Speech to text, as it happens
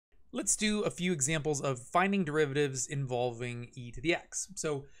Let's do a few examples of finding derivatives involving e to the x.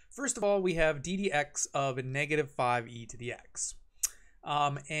 So first of all, we have d dx of negative 5e to the x.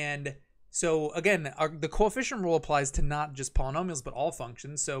 And so again, the coefficient rule applies to not just polynomials, but all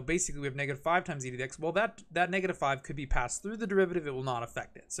functions. So basically we have negative 5 times e to the x. Well, that negative 5 could be passed through the derivative. It will not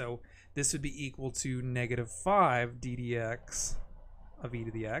affect it. So this would be equal to negative 5 d dx of e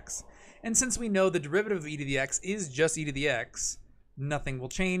to the x. And since we know the derivative of e to the x is just e to the x, nothing will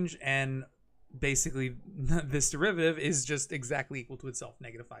change, and basically this derivative is just exactly equal to itself,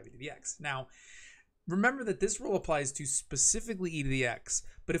 negative 5 e to the x. Now, remember that this rule applies to specifically e to the x,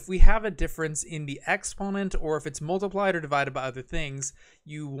 but if we have a difference in the exponent, or if it's multiplied or divided by other things,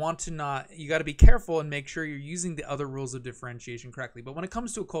 you got to be careful and make sure you're using the other rules of differentiation correctly. But when it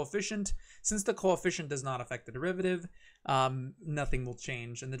comes to a coefficient, since the coefficient does not affect the derivative, nothing will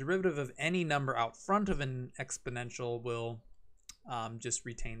change, and the derivative of any number out front of an exponential will just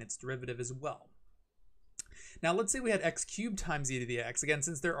retain its derivative as well. Now let's say we had x cubed times e to the x. Again,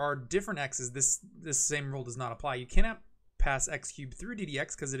 since there are different x's, this same rule does not apply. You cannot pass x cubed through d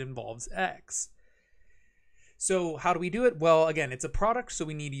dx because it involves x. So how do we do it? Well, again, it's a product, so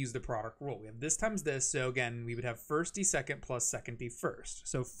we need to use the product rule. We have this times this, so again, we would have first d second plus second d first.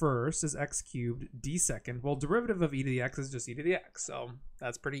 So first is x cubed d second. Well, derivative of e to the x is just e to the x, so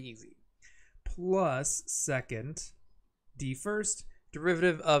that's pretty easy. Plus second d first,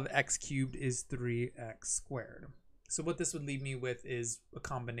 derivative of x cubed is 3x squared. So what this would leave me with is a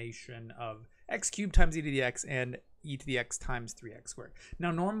combination of x cubed times e to the x and e to the x times 3x squared.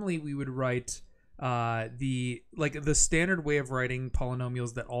 Now normally we would write the standard way of writing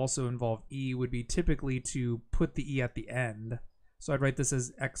polynomials that also involve e would be typically to put the e at the end. So I'd write this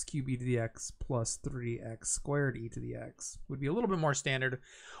as x cubed e to the x plus 3x squared e to the x. Would be a little bit more standard.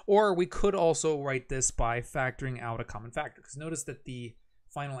 Or we could also write this by factoring out a common factor. Because notice that the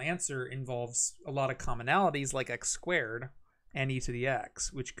final answer involves a lot of commonalities like x squared and e to the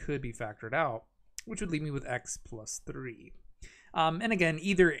x, which could be factored out, which would leave me with x plus 3. And again,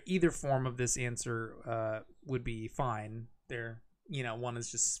 either form of this answer would be fine. There, one is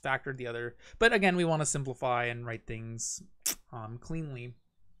just factored, the other. But again, we want to simplify and write things cleanly.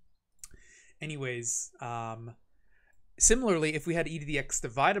 Anyways, similarly, if we had e to the x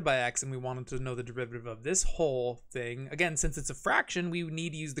divided by x and we wanted to know the derivative of this whole thing, again, since it's a fraction, we would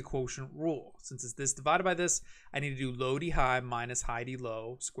need to use the quotient rule. Since it's this divided by this, I need to do low d high minus high d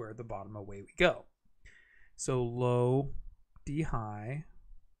low, square the bottom, away we go. So low d high,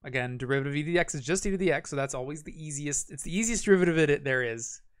 again, derivative of e to the x is just e to the x, so that's always the easiest. It's the easiest derivative there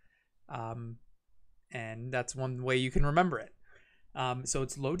is. And that's one way you can remember it. So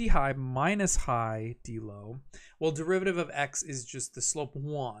it's low d high minus high d low. Well, derivative of x is just the slope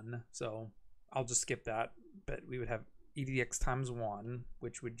 1, so I'll just skip that. But we would have e to the x times 1,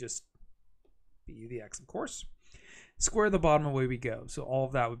 which would just be e to the x, of course. Square the bottom, away we go. So all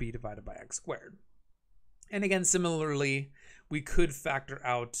of that would be divided by x squared. And again, similarly, we could factor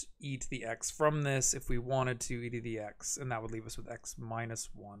out e to the x from this if we wanted to, e to the x, and that would leave us with x minus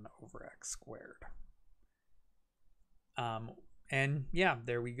 1 over x squared. And yeah,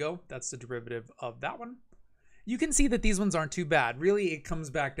 there we go. That's the derivative of that one. You can see that these ones aren't too bad. Really, it comes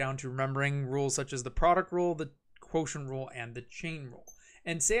back down to remembering rules such as the product rule, the quotient rule, and the chain rule.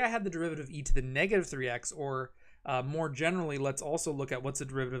 And say I had the derivative of e to the negative 3x, or more generally, let's also look at what's the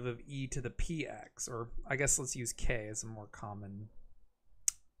derivative of e to the px, or I guess let's use k as a more common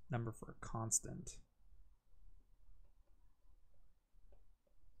number for a constant,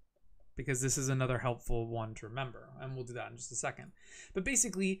 because this is another helpful one to remember, and we'll do that in just a second. But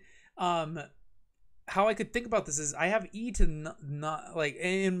basically, how I could think about this is I have e to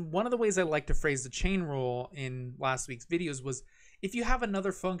and one of the ways I like to phrase the chain rule in last week's videos was, if you have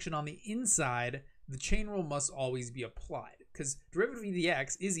another function on the inside, the chain rule must always be applied, because derivative of e to the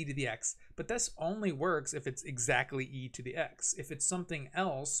x is e to the x, but this only works if it's exactly e to the x. If it's something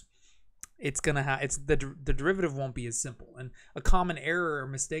else, the derivative won't be as simple. And a common error or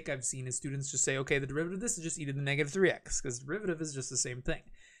mistake I've seen is students just say, okay, the derivative of this is just e to the negative 3x, because derivative is just the same thing.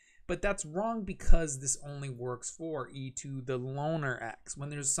 But that's wrong, because this only works for e to the loner x. When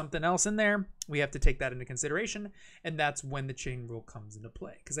there's something else in there, we have to take that into consideration, and that's when the chain rule comes into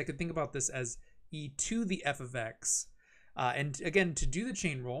play. Because I could think about this as e to the f of x. And again, to do the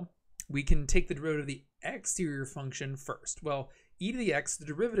chain rule, we can take the derivative of the exterior function first. Well, e to the x, the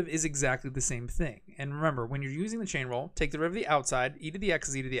derivative is exactly the same thing. And remember, when you're using the chain rule, take the derivative of the outside, e to the x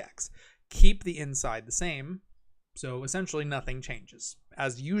is e to the x. Keep the inside the same, so essentially nothing changes,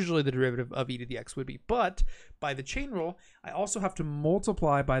 as usually the derivative of e to the x would be. But by the chain rule, I also have to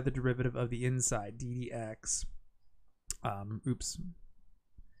multiply by the derivative of the inside, d dx.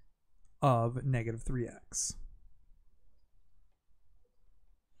 of negative 3x.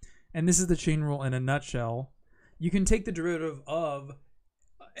 And this is the chain rule in a nutshell. You can take the derivative of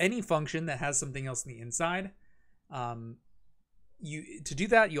any function that has something else on the inside. To do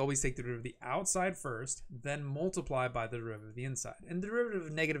that, you always take the derivative of the outside first, then multiply by the derivative of the inside. And the derivative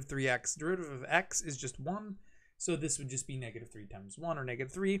of negative 3x, derivative of x is just 1. So this would just be negative 3 times 1, or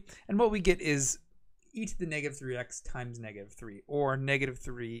negative 3. And what we get is e to the negative 3x times negative 3, or negative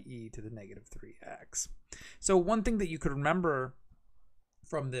 3e to the negative 3x. So one thing that you could remember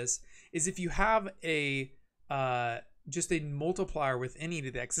from this is if you have a just a multiplier within e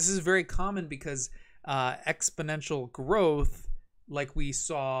to the x, this is very common because exponential growth, like we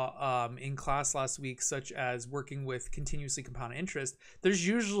saw in class last week, such as working with continuously compounded interest, there's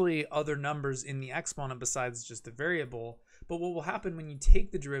usually other numbers in the exponent besides just the variable. But what will happen when you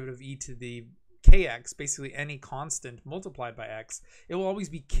take the derivative of e to the kx, basically any constant multiplied by x, it will always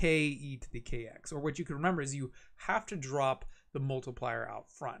be k e to the kx. Or what you can remember is you have to drop the multiplier out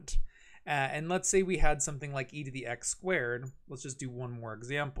front. And let's say we had something like e to the x squared. Let's just do one more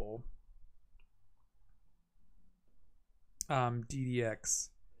example. ddx.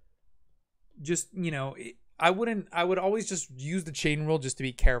 Just, I would always just use the chain rule just to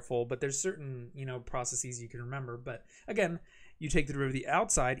be careful, but there's certain, processes you can remember. But again, you take the derivative of the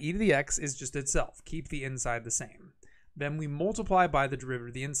outside, e to the x is just itself. Keep the inside the same. Then we multiply by the derivative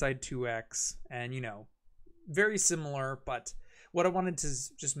of the inside 2x, and very similar, but what I wanted to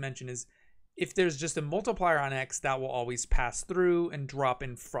just mention is if there's just a multiplier on x, that will always pass through and drop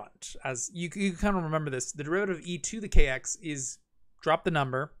in front. As you kind of remember this, the derivative of e to the kx is drop the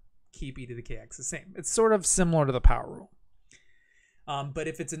number, keep e to the kx the same. It's sort of similar to the power rule. But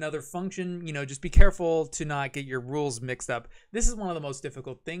if it's another function, just be careful to not get your rules mixed up. This is one of the most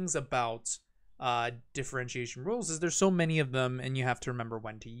difficult things about differentiation rules is there's so many of them and you have to remember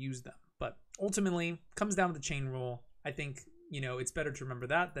when to use them. But ultimately, it comes down to the chain rule. I think it's better to remember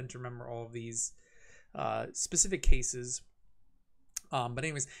that than to remember all of these specific cases. But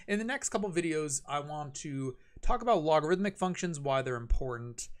anyways, in the next couple videos, I want to talk about logarithmic functions, why they're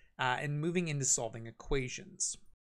important, and moving into solving equations.